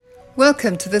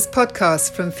Welcome to this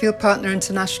podcast from Field Partner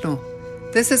International.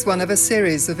 This is one of a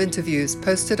series of interviews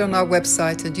posted on our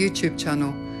website and YouTube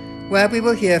channel, where we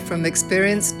will hear from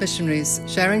experienced missionaries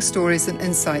sharing stories and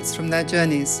insights from their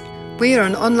journeys. We are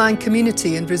an online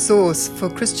community and resource for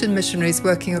Christian missionaries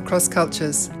working across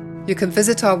cultures. You can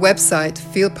visit our website,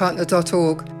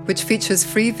 fieldpartner.org, which features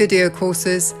free video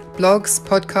courses, blogs,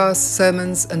 podcasts,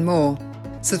 sermons, and more.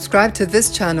 Subscribe to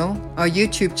this channel, our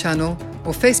YouTube channel,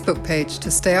 or Facebook page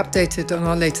to stay updated on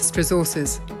our latest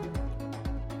resources.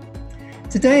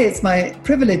 Today it's my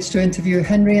privilege to interview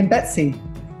Henry and Betsy.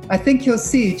 I think you'll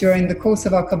see during the course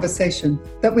of our conversation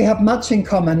that we have much in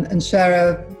common and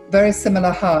share a very similar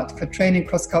heart for training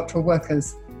cross-cultural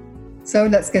workers. So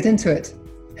let's get into it.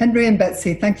 Henry and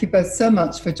Betsy, thank you both so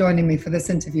much for joining me for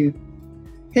this interview.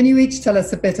 Can you each tell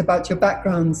us a bit about your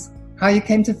backgrounds, how you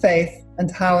came to faith, and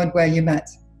how and where you met?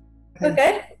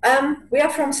 Okay, we are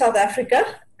from South Africa,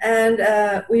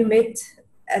 and we met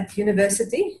at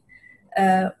university.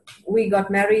 We got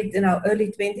married in our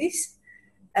early 20s.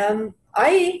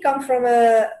 I come from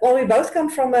we both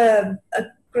come from a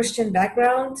Christian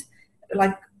background,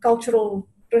 like cultural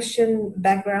Christian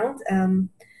background.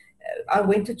 I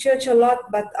went to church a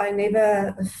lot, but I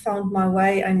never found my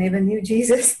way. I never knew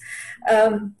Jesus.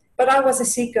 But I was a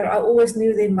seeker. I always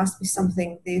knew there must be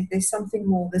something. There's something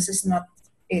more. This is not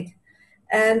it.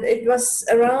 And it was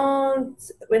around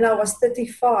when I was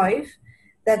 35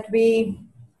 that we,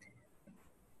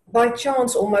 by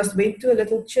chance, almost went to a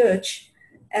little church,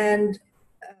 and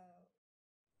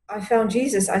I found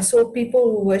Jesus. I saw people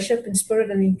who worship in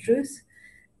spirit and in truth,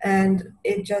 and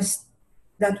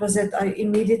that was it. I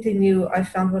immediately knew I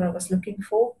found what I was looking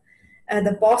for. And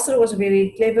the pastor was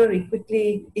very clever.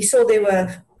 He saw there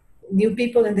were new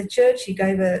people in the church. He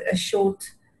gave a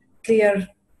short, clear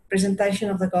presentation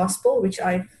of the gospel, which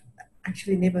I've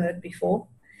actually never heard before.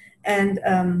 And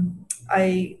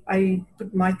I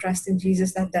put my trust in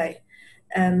Jesus that day.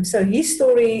 So his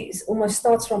story almost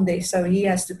starts from there, so he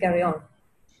has to carry on.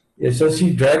 Yeah, so she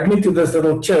dragged me to this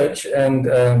little church, and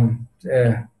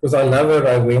because I love her,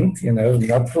 I went,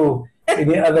 not for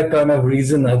any other kind of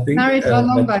reason, I think. Married how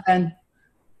long by then?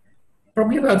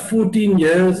 Probably about 14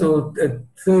 years or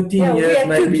 13 years, we had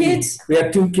maybe. 2 kids. We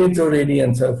had 2 kids already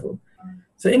and so forth.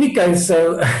 So in any case,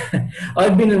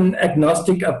 I'd been an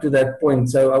agnostic up to that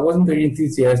point, so I wasn't very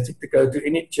enthusiastic to go to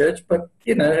any church, but,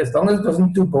 as long as it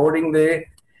wasn't too boring there.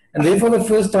 And then for the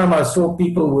first time, I saw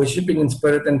people worshiping in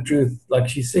spirit and truth, like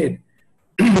she said.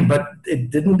 But it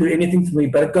didn't do anything for me,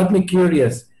 but it got me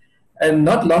curious. And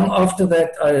not long after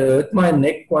that, I hurt my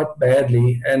neck quite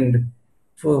badly, and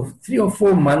for 3 or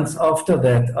 4 months after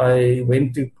that, I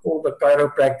went to all the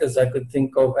chiropractors I could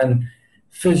think of, and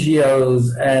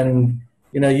physios, and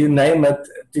you name it,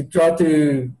 to try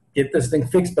to get this thing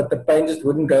fixed, but the pain just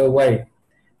wouldn't go away.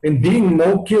 And being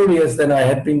more curious than I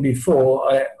had been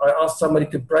before, I asked somebody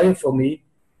to pray for me,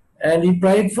 and he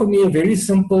prayed for me a very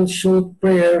simple, short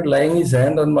prayer, laying his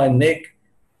hand on my neck,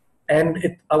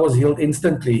 and I was healed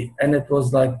instantly. And it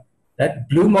was like, that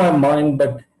blew my mind,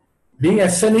 but being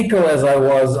as cynical as I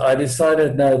was, I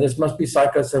decided, no, this must be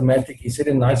psychosomatic. He said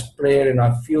a nice prayer, and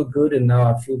I feel good, and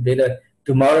now I feel better.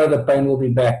 Tomorrow the pain will be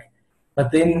back.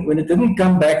 But then when it didn't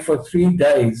come back for 3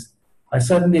 days, I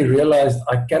suddenly realized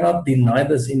I cannot deny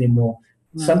this anymore.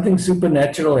 Mm. Something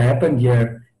supernatural happened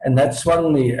here, and that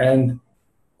swung me. And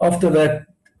after that,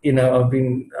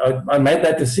 I made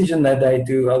that decision that day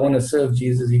I want to serve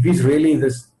Jesus. If he's really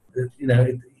this,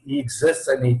 he exists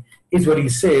and he is what he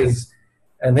says.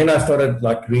 And then I started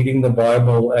reading the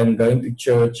Bible and going to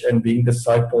church and being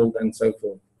discipled and so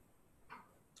forth.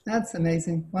 That's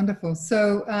amazing. Wonderful.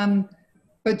 So,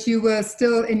 but you were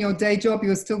still in your day job, you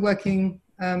were still working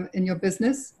in your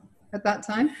business at that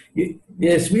time?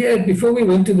 Yes, before we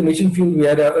went to the mission field, we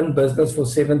had our own business for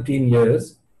 17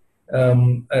 years.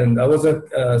 And I was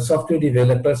a software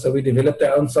developer, so we developed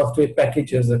our own software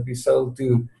packages that we sold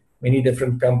to many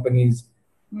different companies.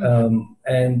 So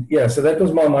that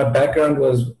was my background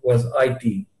was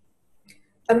IT.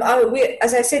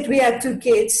 As I said, we had 2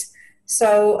 kids,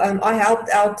 so I helped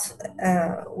out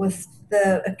with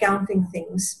the accounting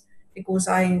things because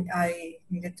I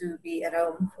needed to be at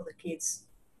home for the kids.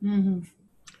 Mm-hmm.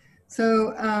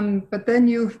 So, but then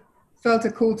you felt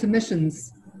a call to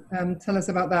missions. Tell us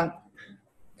about that.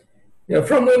 Yeah,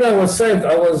 from when I was saved,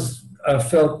 I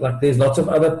felt like there's lots of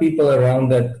other people around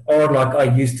that are like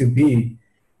I used to be.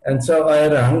 And so I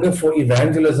had a hunger for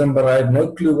evangelism, but I had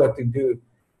no clue what to do.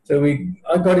 So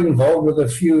I got involved with a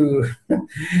few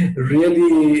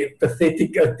really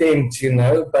pathetic attempts,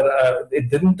 but it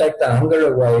didn't take the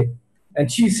hunger away. And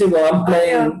she said, well,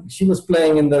 she was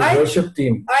playing in the worship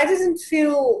team. I didn't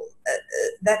feel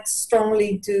that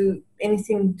strongly to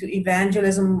anything to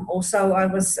evangelism. Also,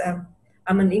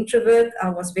 I'm an introvert. I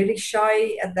was very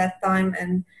shy at that time,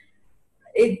 and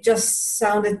it just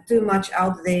sounded too much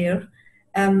out there.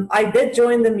 I did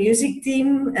join the music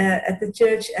team at the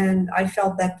church, and I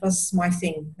felt that was my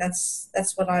thing. That's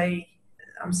what I'm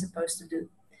supposed to do.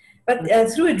 But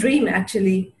through a dream,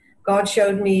 actually, God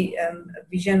showed me a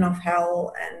vision of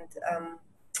hell, and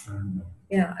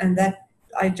and that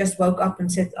I just woke up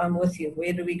and said, "I'm with you.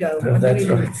 Where do we go? What That's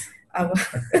do we right.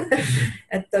 do?"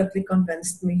 It totally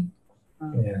convinced me.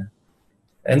 Yeah.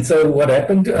 And so what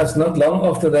happened to us not long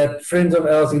after that, friends of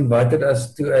ours invited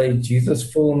us to a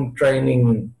Jesus Film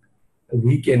training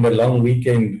weekend, a long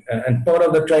weekend. And part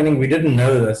of the training, we didn't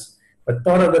know this, but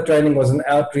part of the training was an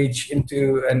outreach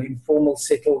into an informal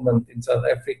settlement in South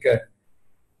Africa.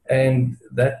 And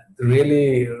that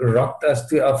really rocked us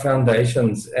to our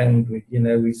foundations. And,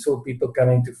 we saw people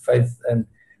coming to faith and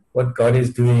what God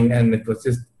is doing. And it was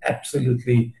just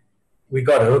absolutely, we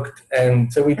got hooked.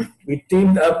 And so we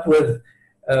teamed up with,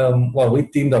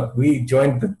 we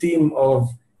joined the team of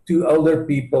two older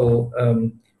people,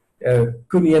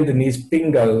 Kuni and Denise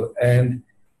Pingo, and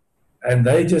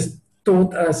they just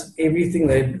taught us everything.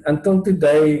 Until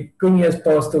today, Kuni has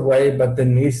passed away, but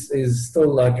Denise is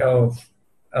still like our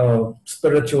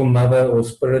spiritual mother or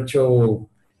spiritual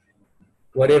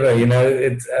whatever,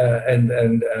 it's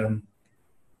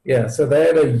so they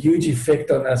had a huge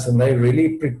effect on us, and they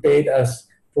really prepared us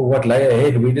for what lay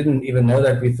ahead. We didn't even know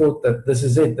that. We thought that this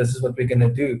is it. This is what we're going to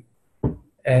do.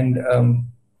 And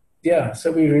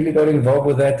so we really got involved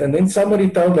with that. And then somebody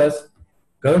told us,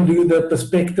 go and do the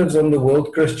Perspectives on the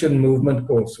World Christian Movement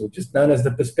course, which is known as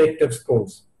the Perspectives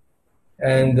course.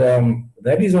 And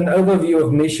that is an overview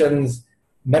of missions,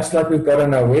 much like we've got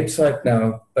on our website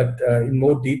now, but in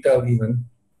more detail even.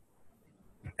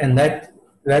 And that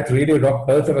really rocked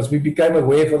both of us. We became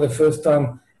aware for the first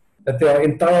time that there are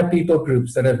entire people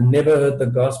groups that have never heard the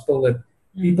gospel, that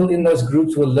people in those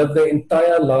groups will live their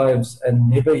entire lives and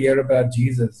never hear about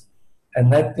Jesus.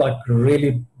 And that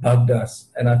really bugged us.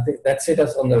 And I think that set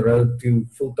us on the road to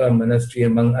full-time ministry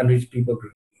among unreached people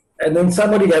groups. And then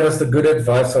somebody gave us the good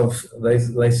advice of,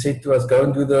 they said to us, go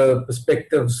and do the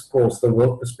Perspectives course, the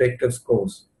World Perspectives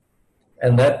course.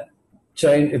 And that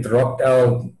changed, it rocked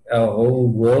our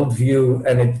whole worldview,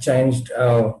 and it changed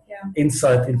our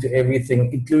insight into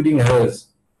everything, including hers.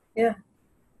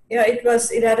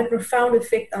 It had a profound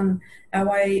effect on how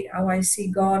I see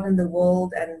God and the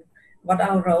world and what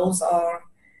our roles are,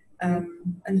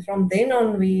 and from then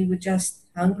on we were just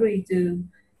hungry to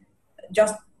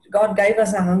God gave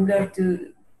us a hunger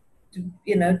to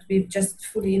be just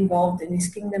fully involved in His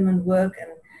kingdom and work.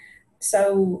 And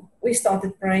so we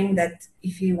started praying that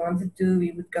if He wanted to,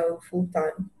 we would go full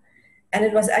time. And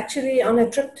it was actually on a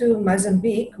trip to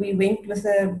Mozambique. We went with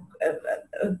a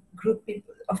group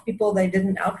of people. They did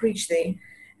an outreach there,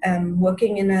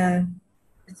 working in I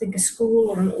think a school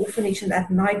or an orphanage. And at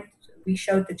night, we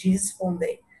showed the Jesus Film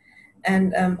there.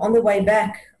 And on the way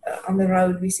back on the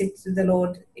road, we said to the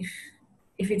Lord,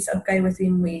 if it's okay with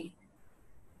Him, we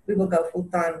will go full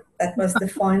time. That was the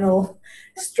final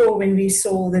straw when we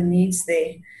saw the needs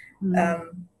there.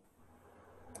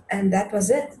 And that was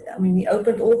it. I mean, He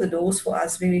opened all the doors for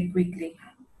us very quickly.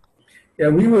 Yeah,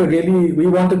 we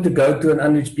wanted to go to an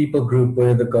unreached people group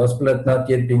where the gospel had not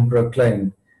yet been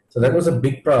proclaimed. So that was a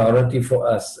big priority for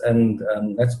us. And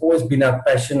that's always been our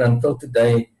passion until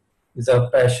today, is our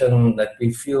passion, that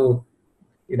we feel,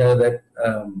 that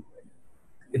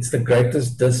it's the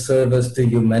greatest disservice to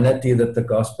humanity that the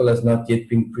gospel has not yet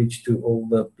been preached to all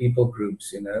the people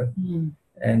groups,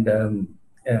 And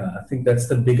I think that's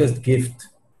the biggest gift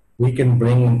we can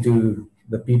bring to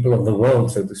the people of the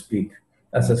world, so to speak,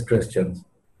 us as Christians.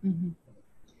 Mm-hmm.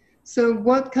 So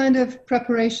what kind of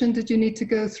preparation did you need to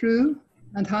go through,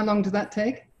 and how long did that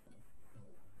take?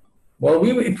 Well,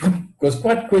 it was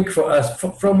quite quick for us.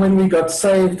 From when we got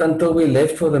saved until we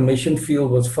left for the mission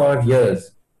field was 5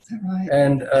 years. Is that right?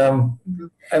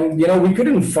 And we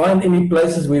couldn't find any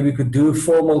places where we could do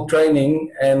formal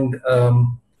training,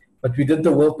 but we did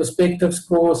the World Perspectives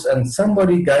course, and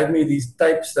somebody gave me these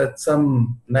tapes that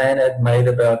some man had made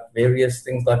about various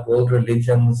things like world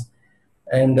religions.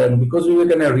 And because we were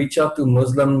going to reach out to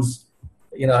Muslims,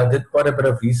 I did quite a bit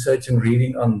of research and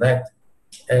reading on that.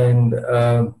 And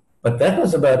but that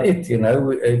was about it,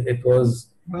 It was,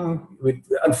 wow.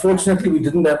 Unfortunately, we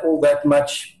didn't have all that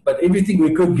much, but everything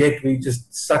we could get, we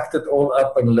just sucked it all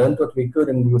up and learned what we could,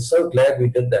 and we were so glad we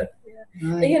did that.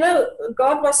 Right.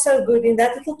 God was so good. In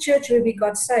that little church where we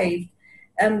got saved,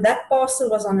 that pastor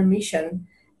was on a mission,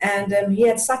 and he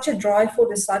had such a drive for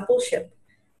discipleship.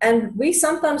 And we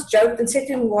sometimes joked and said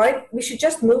to him, why we should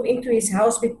just move into his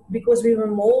house because we were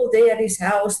more there at his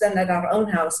house than at our own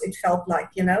house, it felt like,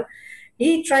 you know.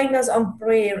 He trained us on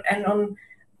prayer and on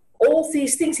all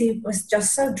these things. He was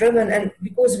just so driven. And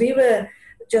because we were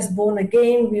just born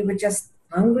again, we were just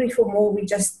hungry for more.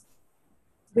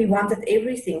 We wanted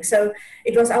everything. So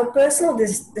it was our personal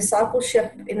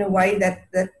discipleship in a way that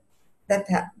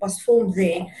was formed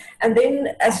there. And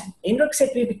then, as Hendrik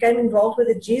said, we became involved with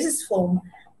the Jesus Forum.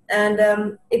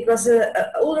 And it was an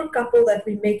older couple that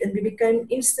we met, and we became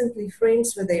instantly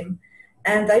friends with them.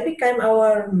 And they became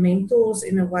our mentors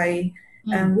in a way.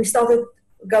 And we started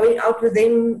going out with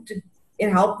them to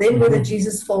help them with the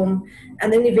Jesus Forum.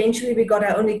 And then eventually we got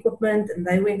our own equipment, and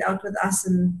they went out with us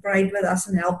and prayed with us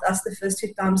and helped us the first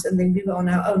few times, and then we were on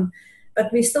our own.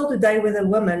 But we still today with a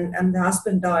woman, and the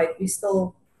husband died, we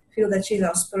still feel that she's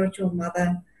our spiritual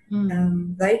mother.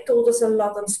 They taught us a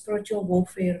lot on spiritual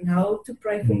warfare and how to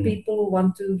pray for people who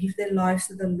want to give their lives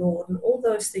to the Lord and all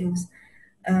those things.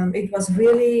 It was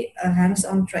really a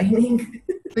hands-on training.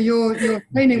 So your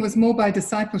training was more by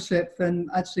discipleship than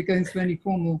actually going through any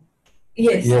formal.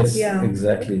 Yes, yeah,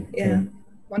 exactly. Yeah.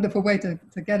 Wonderful way to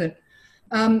get it.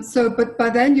 But by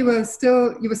then you were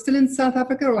still in South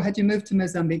Africa, or had you moved to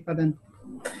Mozambique by then?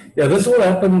 Yeah, this all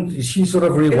happened. She sort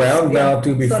of rewound now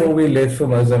to before we left for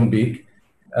Mozambique.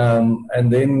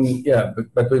 And then,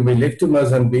 but when we left to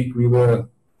Mozambique, we were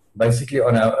basically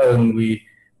on our own. We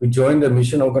joined a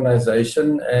mission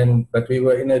organization, but we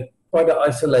were in quite an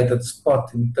isolated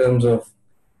spot in terms of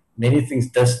many things,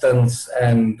 distance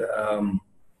and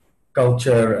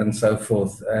culture and so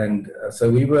forth. And so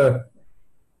we were,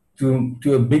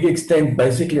 to a big extent,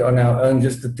 basically on our own,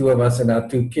 just the two of us and our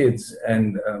two kids.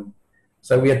 And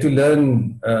so we had to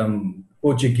learn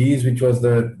Portuguese, which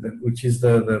is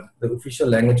the official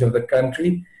language of the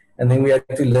country, and then we had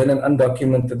to learn an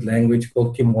undocumented language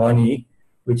called Kimwani,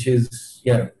 which is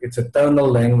it's a tonal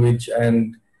language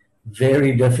and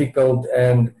very difficult,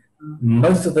 and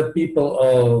most of the people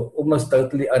are almost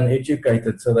totally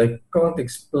uneducated, so they can't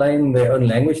explain their own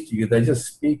language to you, they just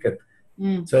speak it.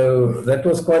 So that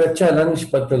was quite a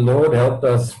challenge, but the Lord helped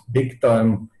us big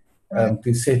time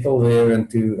to settle there and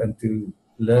to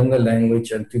learn the language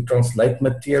and to translate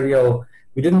material.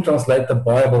 We didn't translate the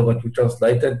Bible, but we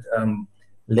translated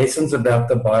lessons about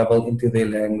the Bible into their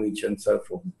language and so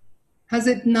forth. Has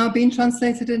it now been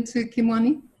translated into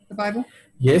Kimwani, the Bible?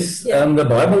 Yes, the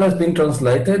Bible has been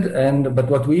translated, but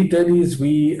what we did is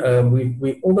we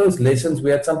all those lessons, we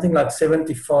had something like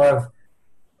 75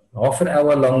 half an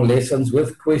hour long lessons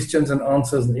with questions and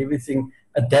answers and everything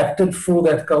adapted for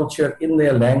that culture in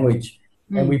their language.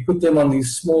 And we put them on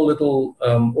these small little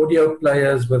audio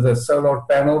players with a solar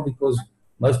panel because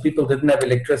most people didn't have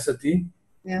electricity.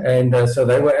 And so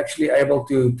they were actually able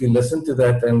to listen to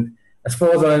that. And as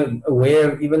far as I'm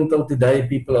aware, even till today,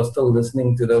 people are still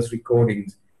listening to those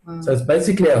recordings. So it's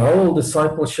basically a whole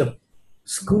discipleship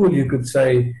school, you could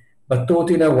say, but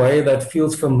taught in a way that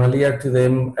feels familiar to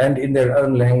them and in their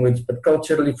own language, but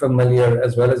culturally familiar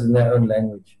as well as in their own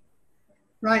language.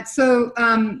 Right. So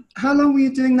how long were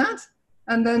you doing that?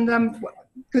 And then,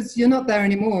 because you're not there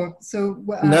anymore, so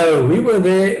no, we were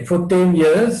there for 10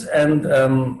 years, and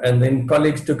then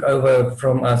colleagues took over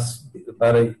from us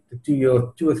about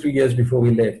 2 or 3 years before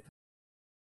we left.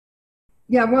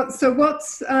 Yeah.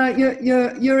 What's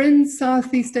you're in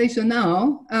Southeast Asia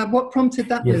now? What prompted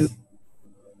that move?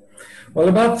 Well,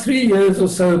 about 3 years or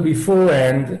so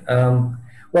beforehand.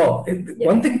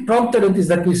 One thing prompted it is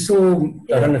that we saw.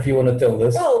 I don't know if you want to tell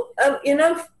this. Well,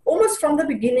 almost from the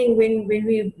beginning when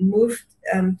we moved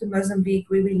to Mozambique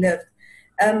where we lived,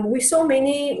 we saw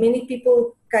many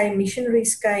people came,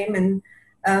 missionaries came, and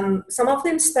some of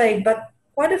them stayed, but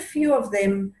quite a few of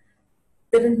them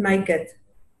didn't make it.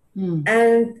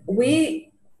 And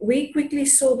we quickly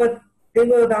saw, but there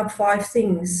were about 5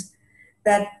 things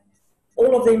that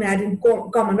all of them had in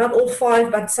common. Not all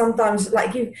 5, but sometimes,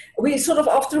 we sort of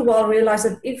after a while realized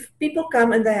that if people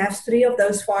come and they have 3 of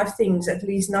those 5 things at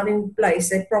least not in place,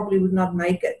 they probably would not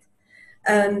make it.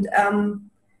 And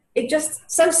it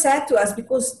just so sad to us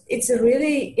because it's a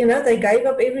really, they gave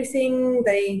up everything,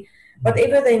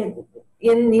 whatever they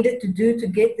needed to do to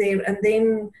get there. And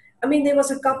then, there was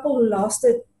a couple who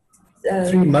lasted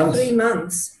 3 months. 3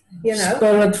 months,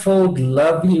 Spirit-filled,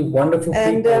 lovely, wonderful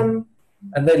people.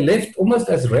 And they left almost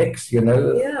as wrecks, to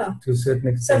a certain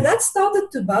extent. So that started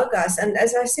to bug us. And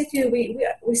as I said to you,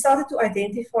 we started to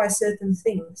identify certain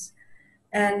things.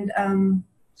 And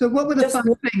so what were the 5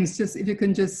 things, just if you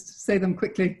can just say them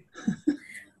quickly?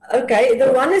 Okay,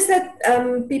 the one is that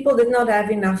people did not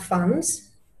have enough funds.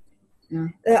 Yeah.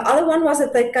 The other one was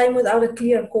that they came without a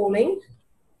clear calling.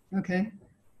 Okay.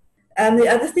 The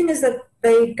other thing is that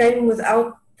they came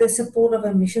without the support of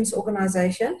a missions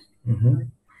organization. Mm-hmm.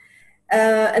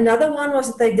 Another one was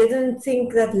that they didn't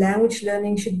think that language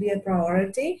learning should be a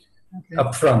priority. Okay.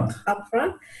 Up front.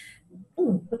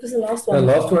 What was the last The one?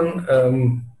 last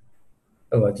one,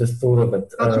 I just thought of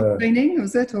it. Cultural training,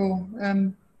 was it? Or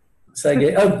Say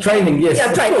again. Oh, training, yes, Yeah,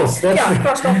 of training. course.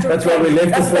 Cross-cultural That's why we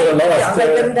training. left it for the last.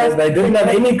 They They didn't have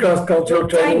any cross-cultural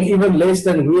training, even less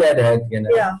than we had, you know.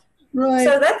 Yeah. right.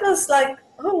 So that was like,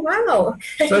 oh, wow.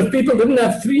 So if people didn't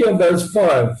have 3 of those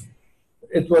 5,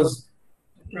 it was,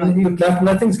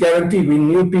 nothing's guaranteed. We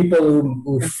knew people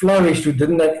who flourished, who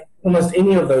didn't have almost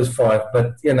any of those 5,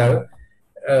 but, you know,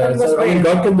 so I mean,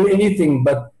 God can do anything,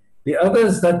 but the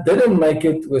others that didn't make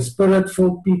it were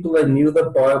spirit-filled people. They knew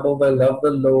the Bible, they loved the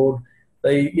Lord,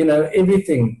 they, you know,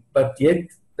 everything, but yet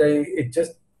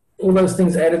all those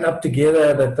things added up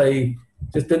together that they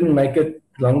just didn't make it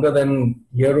longer than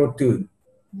a year or 2.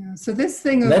 Yeah. So this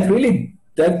thing of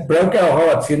That broke our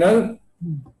hearts, you know.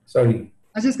 Sorry.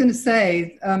 I was just going to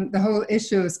say, the whole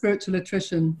issue of spiritual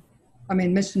attrition, I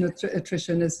mean, mission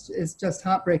attrition is just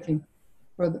heartbreaking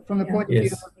from the point of view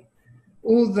of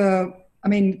all the, I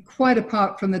mean, quite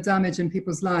apart from the damage in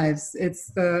people's lives,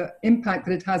 it's the impact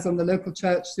that it has on the local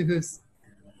church who's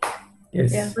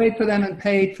prayed for them and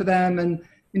paid for them, and,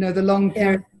 you know, the long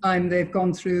period of time they've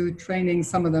gone through training,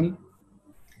 some of them.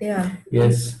 Yeah.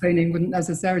 Yes. Training wouldn't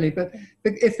necessarily, but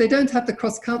if they don't have the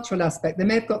cross-cultural aspect, they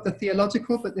may have got the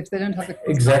theological, but if they don't have the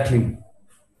exactly,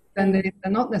 then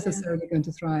they're not necessarily going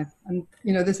to thrive. And,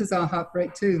 you know, this is our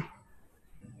heartbreak too.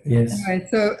 Yes. Anyway,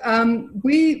 so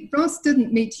Ross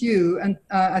didn't meet you, and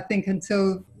I think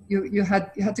until you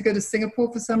had to go to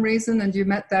Singapore for some reason, and you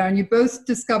met there, and you both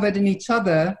discovered in each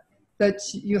other that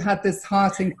you had this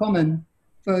heart in common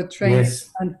for training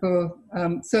and for.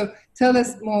 So tell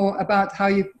us more about how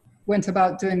you went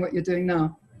about doing what you're doing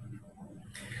now.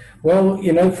 Well,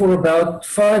 you know, for about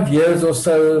 5 years or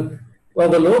so, well,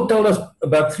 the Lord told us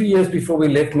about 3 years before we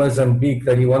left Mozambique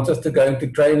that He wants us to go into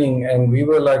training, and we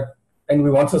were like, and He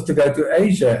wants us to go to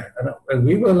Asia, and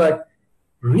we were like,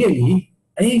 really,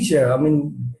 Asia? I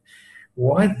mean,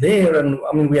 why there? And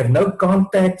I mean, we have no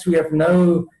contacts, we have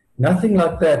nothing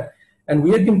like that. And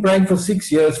we had been praying for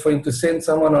 6 years for Him to send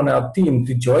someone on our team,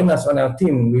 to join us on our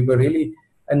team. We were really,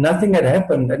 and nothing had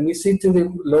happened. And we said to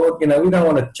the Lord, you know, we don't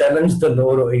want to challenge the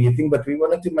Lord or anything, but we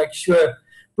wanted to make sure,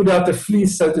 put out the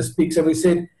fleece, so to speak. So we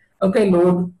said, okay,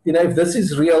 Lord, you know, if this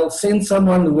is real, send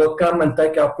someone who will come and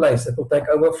take our place, that will take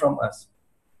over from us.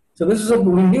 So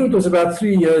we knew it was about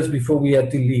 3 years before we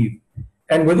had to leave.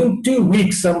 And within 2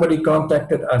 weeks, somebody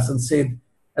contacted us and said,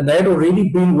 and they had already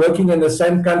been working in the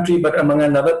same country, but among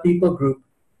another people group.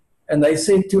 And they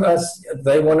said to us,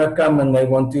 they want to come and they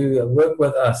want to work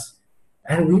with us.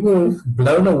 And we were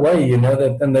blown away, you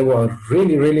know, and they were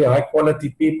really, really high quality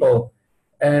people.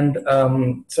 And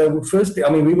so firstly, I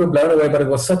mean, we were blown away, but it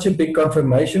was such a big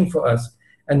confirmation for us.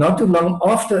 And not too long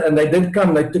after, and they did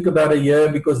come, they took about a year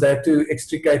because they had to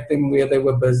extricate them where they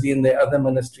were busy in their other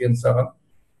ministry and so on,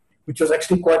 which was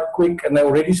actually quite quick, and they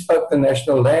already spoke the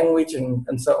national language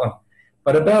and so on.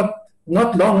 But about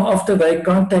not long after they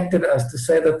contacted us to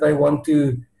say that they want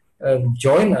to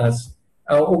join us,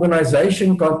 our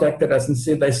organization contacted us and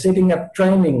said they're setting up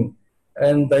training,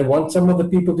 and they want some of the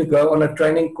people to go on a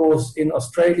training course in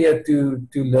Australia to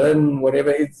learn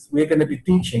whatever we're going to be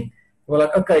teaching. We're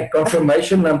like, okay,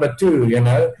 confirmation number 2, you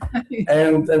know.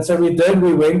 And so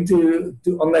we went to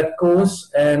on that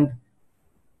course, and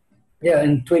yeah,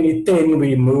 in 2010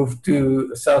 we moved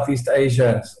to Southeast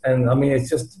Asia, and I mean, it's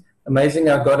just amazing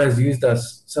how God has used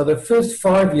us. So the first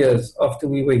 5 years after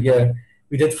we were here,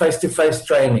 we did face-to-face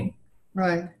training.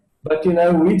 Right. But, you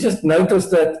know, we just noticed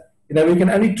that, you know, we can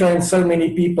only train so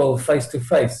many people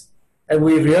face-to-face. And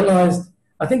we realized,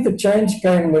 I think the change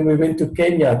came when we went to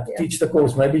Kenya to teach the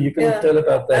course. Maybe you can tell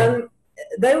about that.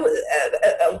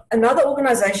 Another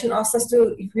organization asked us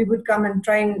if we would come and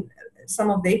train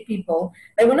some of their people.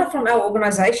 They were not from our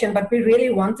organization, but we really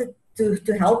wanted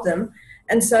to help them.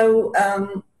 And so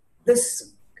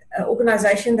this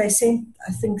organization, they sent,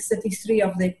 I think, 33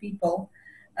 of their people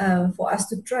for us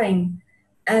to train.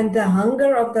 And the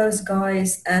hunger of those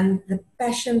guys and the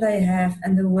passion they have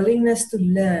and the willingness to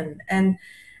learn, and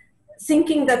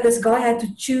thinking that this guy had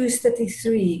to choose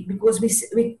 33 because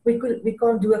we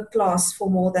can't do a class for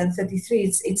more than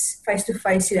 33. It's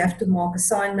face-to-face. You have to mark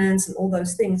assignments and all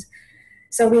those things.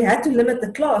 So we had to limit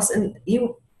the class, and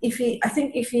if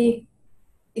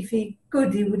he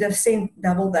could, he would have sent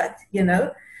double that, you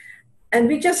know. And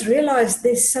we just realized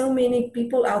there's so many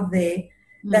people out there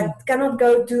that cannot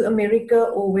go to America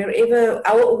or wherever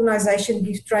our organization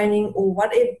gives training or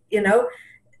whatever, you know.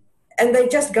 and they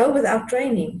just go without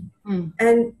training.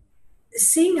 And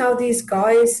seeing how these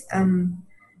guys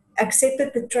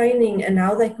accepted the training and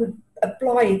how they could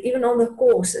apply it, even on the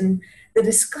course, and the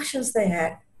discussions they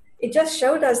had, it just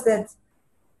showed us that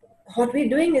what we're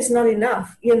doing is not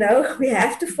enough. You know, we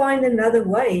have to find another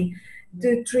way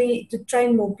to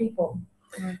train more people.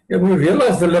 Yeah, we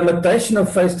realize the limitation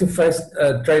of face-to-face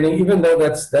training, even though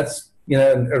that's you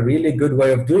know, a really good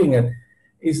way of doing it,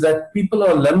 is that people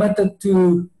are limited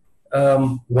to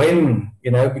when,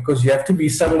 you know, because you have to be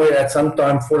somewhere at some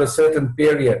time for a certain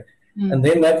period. And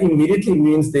then that immediately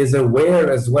means there's a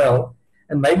where as well.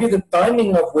 And maybe the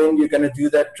timing of when you're going to do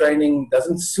that training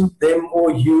doesn't suit them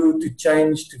or you to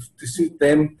change to suit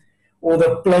them, or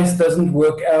the place doesn't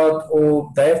work out,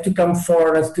 or they have to come far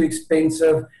and it's too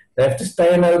expensive. They have to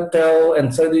stay in a hotel,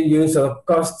 and so do you, so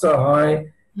costs are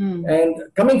high. And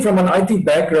coming from an IT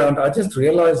background, I just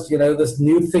realized, you know, this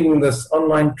new thing, this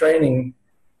online training,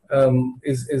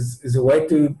 is a way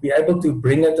to be able to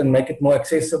bring it and make it more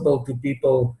accessible to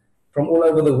people from all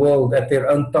over the world at their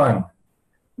own time.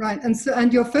 Right,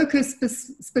 and your focus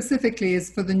specifically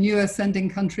is for the newer sending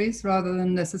countries rather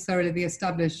than necessarily the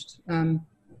established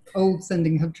old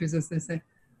sending countries, as they say.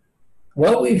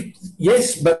 Well,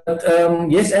 yes, but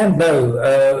yes and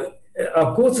no.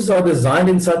 Our courses are designed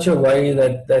in such a way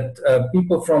that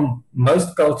people from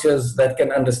most cultures that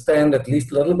can understand at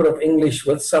least a little bit of English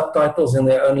with subtitles in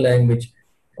their own language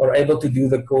are able to do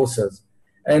the courses.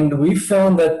 And we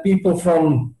found that people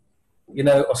from, you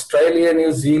know, Australia,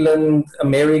 New Zealand,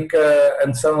 America,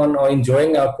 and so on are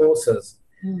enjoying our courses.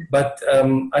 But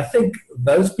I think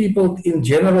those people in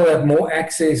general have more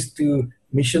access to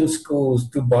mission schools,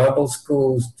 to Bible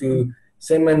schools, to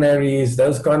seminaries,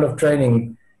 those kind of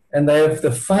training. And they have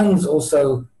the funds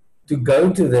also to go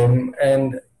to them.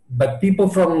 But people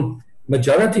from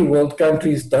majority world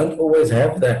countries don't always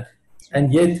have that.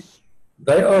 And yet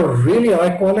they are really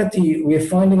high quality. We're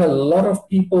finding a lot of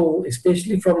people,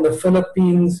 especially from the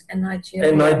Philippines And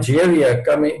Nigeria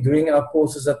coming doing our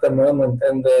courses at the moment.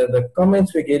 And the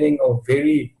comments we're getting are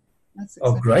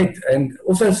great. And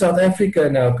also South Africa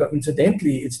now,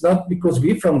 incidentally, it's not because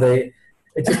we're from there,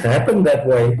 it just happened that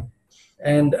way.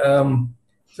 And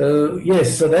so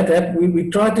yes, so that we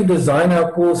try to design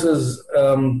our courses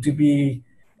to be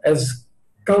as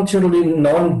culturally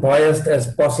non-biased as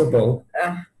possible,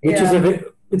 which is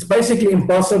it's basically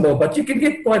impossible, but you can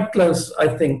get quite close, I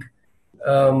think,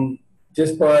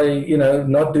 just by, you know,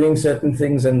 not doing certain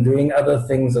things and doing other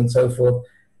things and so forth.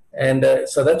 And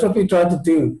so that's what we try to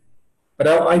do. But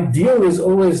our ideal is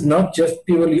always not just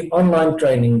purely online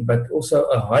training, but also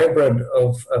a hybrid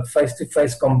of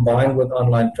face-to-face combined with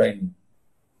online training.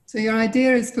 So your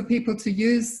idea is for people to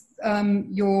use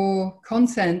your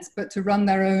content, but to run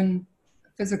their own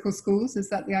physical schools. Is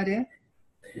that the idea?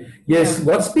 Yes.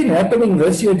 What's been happening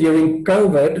this year during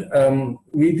COVID,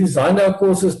 we designed our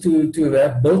courses to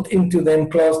have built into them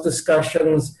class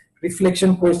discussions,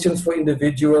 reflection questions for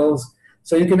individuals.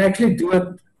 So you can actually do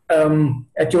it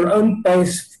at your own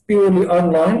pace, purely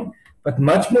online, but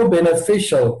much more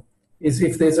beneficial is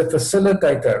if there's a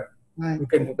facilitator. Right.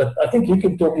 But I think you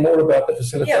can talk more about the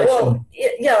facilitation.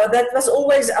 Yeah, that was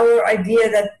always our idea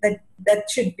that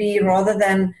should be, rather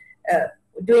than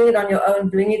doing it on your own,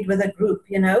 doing it with a group,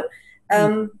 you know.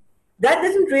 That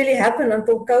didn't really happen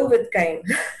until COVID came.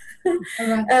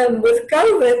 With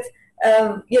COVID,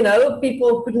 you know,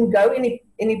 people couldn't go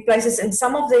any places, and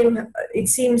some of them, it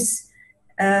seems,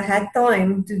 had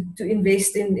time to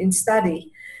invest in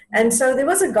study. And so there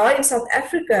was a guy in South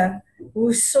Africa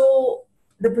who saw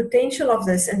the potential of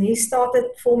this, and he started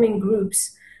forming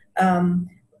groups,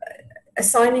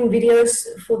 assigning videos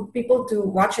for people to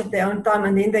watch at their own time,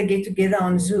 and then they get together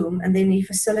on Zoom, and then he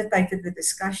facilitated the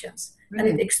discussions. And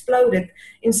it exploded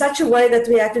in such a way that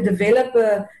we had to develop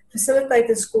a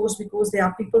facilitators course, because there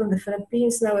are people in the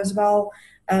Philippines now as well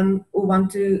who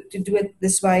want to do it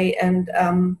this way. And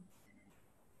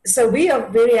so we are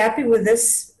very happy with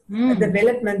this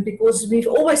development, because we've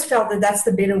always felt that that's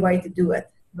the better way to do it.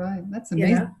 Right, that's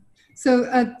amazing. Yeah. So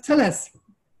tell us,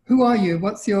 who are you?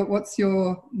 What's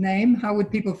your name? How would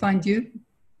people find you?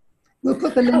 We'll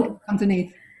put the link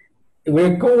underneath.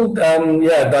 We're called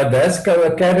Didasco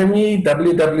Academy,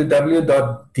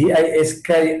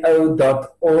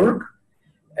 www.dasko.org.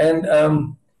 And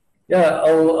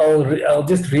I'll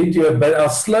just read you, but our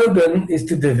slogan is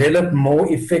to develop more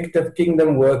effective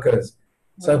kingdom workers.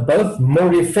 So both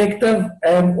more effective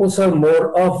and also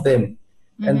more of them.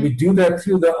 And we do that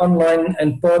through the online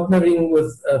and partnering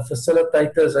with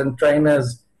facilitators and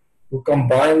trainers who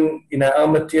combine, you know, our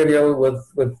material with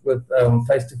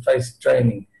face-to-face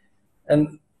training.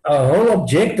 And our whole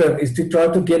objective is to try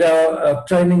to get our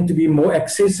training to be more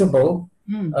accessible,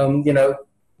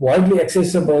 widely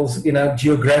accessible,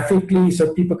 geographically,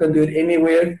 so people can do it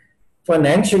anywhere.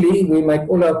 Financially, we make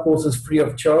all our courses free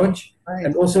of charge, Right.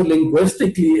 and also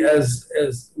linguistically,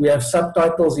 as we have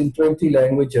subtitles in 20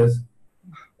 languages.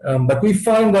 But we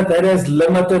find that has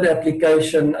limited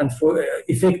application and for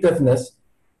effectiveness.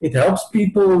 It helps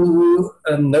people who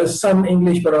know some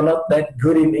English but are not that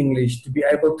good in English to be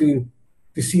able to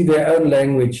see their own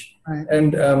language. Right.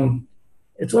 And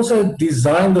it's also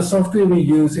designed, the software we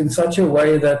use, in such a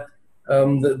way that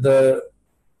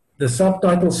the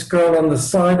subtitles scroll on the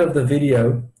side of the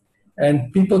video,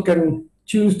 and people can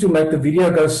choose to make the video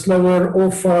go slower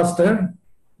or faster.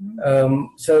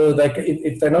 So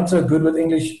if they're not so good with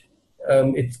English,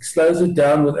 it slows it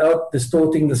down without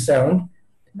distorting the sound.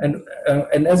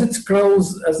 And as it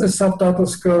scrolls, as the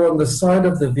subtitles scroll on the side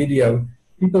of the video,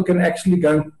 people can actually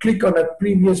go and click on a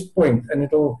previous point, and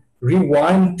it'll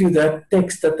rewind to that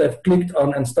text that they've clicked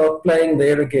on and start playing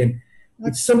there again.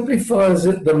 It simplifies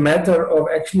the matter of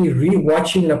actually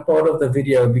rewatching a part of the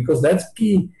video, because that's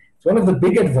key. It's one of the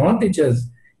big advantages.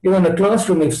 In a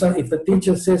classroom, if the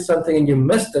teacher says something and you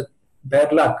missed it,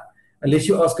 bad luck, unless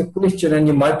you ask a question, and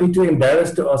you might be too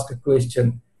embarrassed to ask a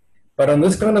question. But on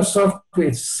this kind of software,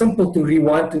 it's simple to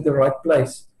rewind to the right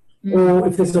place. Or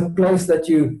if there's a place that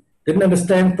you didn't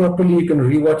understand properly, you can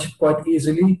rewatch it quite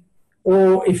easily.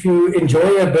 Or if you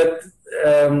enjoy a bit,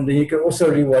 then you can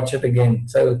also rewatch it again.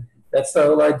 So that's the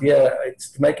whole idea. It's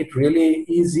to make it really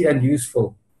easy and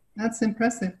useful. That's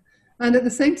impressive. And at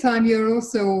the same time, you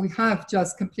also have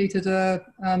just completed a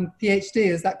PhD,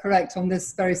 is that correct, on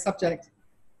this very subject?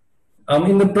 I'm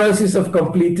in the process of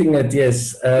completing it,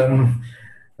 yes.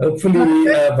 Hopefully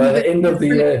by the end of the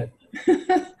year.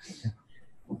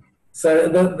 So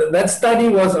that study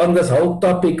was on this whole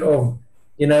topic of,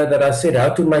 that I said, how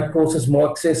to make courses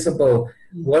more accessible.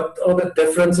 What are the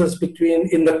differences between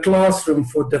in the classroom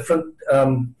for different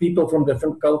people from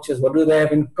different cultures? What do they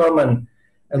have in common?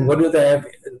 And what do they have?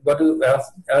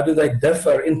 How do they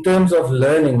differ in terms of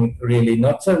learning? Really,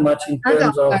 not so much in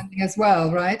terms of learning as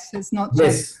well, right? It's not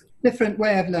just a different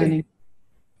way of learning.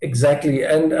 Exactly,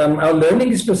 and our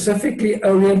learning is specifically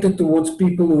oriented towards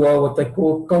people who are what they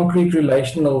call concrete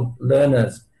relational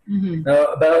learners. Now,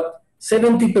 about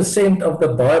 70% of the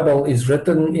Bible is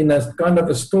written in a kind of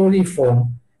a story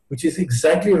form, which is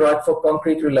exactly right for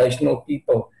concrete relational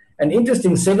people. And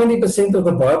interesting, 70% of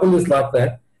the Bible is like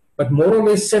that, but more or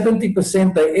less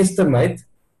 70% they estimate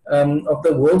of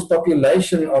the world's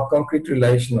population are concrete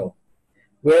relational.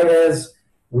 Whereas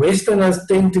Westerners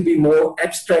tend to be more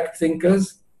abstract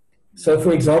thinkers. So,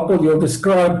 for example, you'll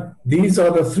describe, these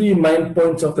are the 3 main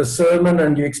points of the sermon,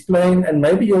 and you explain, and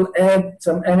maybe you'll add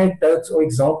some anecdotes or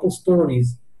example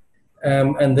stories,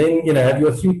 and then, have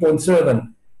your 3-point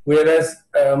sermon. Whereas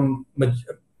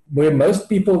where most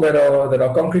people that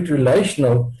are concrete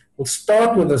relational will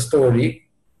start with a story,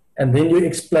 and then you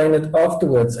explain it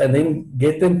afterwards, and then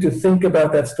get them to think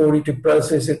about that story, to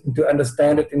process it, and to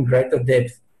understand it in greater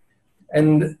depth.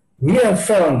 And we have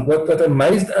found what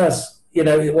amazed us,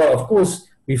 well, of course,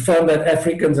 we found that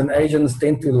Africans and Asians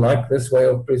tend to like this way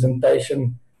of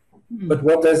presentation. But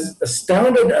what has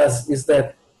astounded us is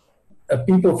that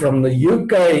people from the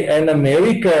UK and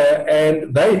America,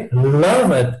 and they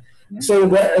love it. So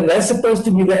they're supposed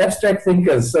to be the abstract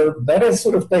thinkers. So that has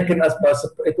sort of taken us by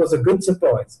surprise. It was a good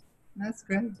surprise. That's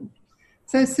great.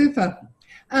 So super.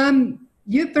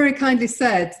 You very kindly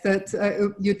said that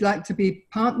you'd like to be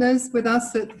partners with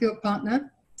us at Field Partner.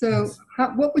 So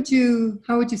how would you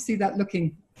see that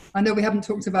looking? I know we haven't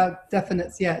talked about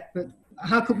definites yet, but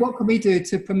what can we do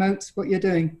to promote what you're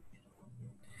doing?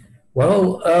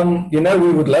 Well,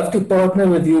 we would love to partner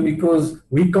with you because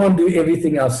we can't do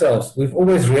everything ourselves. We've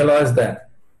always realized that.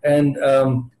 And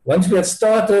once we had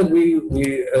started,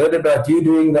 we heard about you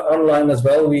doing the online as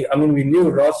well. We knew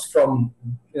Ross from,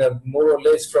 more or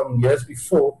less from years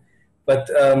before, but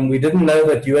we didn't know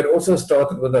that you had also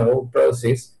started with the whole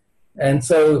process. And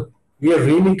so we are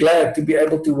really glad to be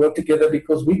able to work together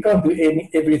because we can't do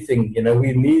everything.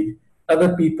 We need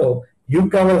other people. You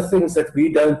cover things that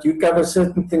we don't. You cover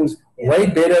certain things way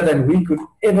better than we could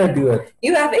ever do it.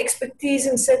 You have expertise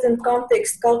in certain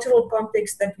context, cultural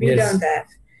context that we don't have.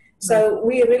 So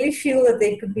we really feel that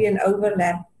there could be an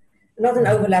overlap, not an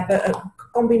overlap, a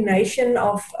combination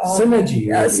of synergy.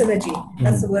 Synergy,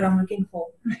 that's the word I'm looking for.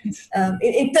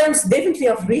 In terms definitely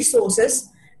of resources,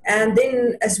 and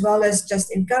then as well as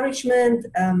just encouragement,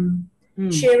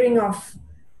 sharing of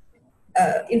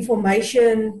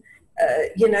information,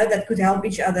 that could help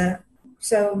each other.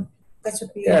 So That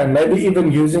would be maybe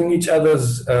even using each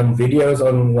other's videos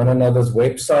on one another's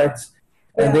websites,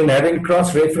 and then having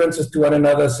cross references to one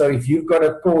another. So if you've got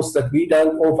a course that we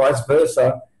don't, or vice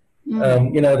versa,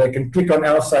 they can click on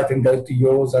our site and go to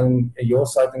yours, and your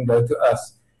site and go to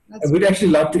us. And we'd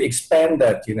actually love to expand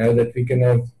that, that we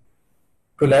can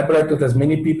collaborate with as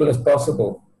many people as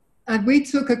possible. And we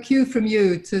took a cue from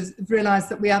you to realize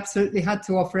that we absolutely had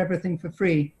to offer everything for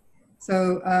free.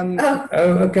 So,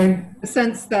 okay. The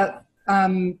sense that,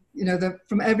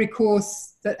 from every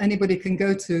course that anybody can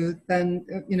go to, then,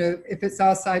 if it's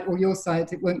our site or your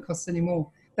site, it won't cost any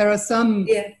more. There are some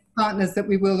partners that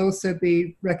we will also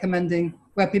be recommending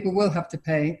where people will have to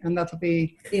pay, and that'll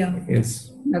be,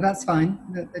 yes. That's fine.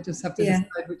 They just have to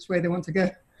decide which way they want to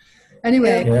go.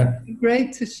 Anyway,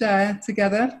 great to share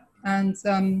together, and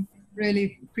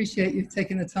really appreciate you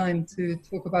taking the time to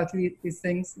talk about these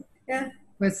things. Yeah.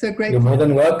 We're so grateful. You're more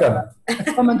than welcome. A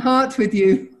common heart with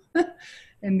you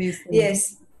in these things.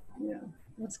 Yes. Yeah,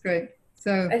 that's great.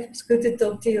 So it's good to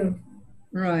talk to you.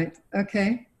 Right.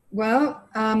 Okay. Well,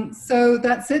 so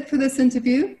that's it for this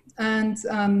interview, and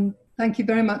thank you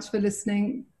very much for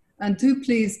listening. And do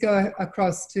please go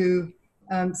across to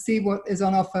see what is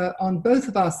on offer on both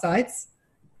of our sites,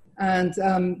 and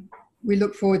we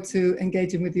look forward to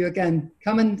engaging with you again.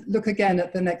 Come and look again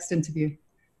at the next interview.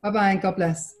 Bye-bye and God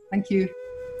bless. Thank you.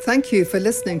 Thank you for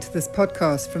listening to this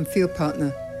podcast from Field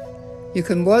Partner. You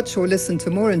can watch or listen to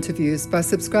more interviews by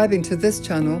subscribing to this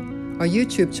channel, our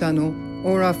YouTube channel,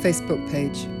 or our Facebook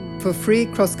page. For free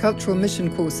cross-cultural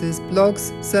mission courses,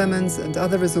 blogs, sermons, and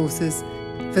other resources,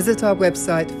 visit our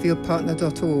website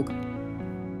fieldpartner.org.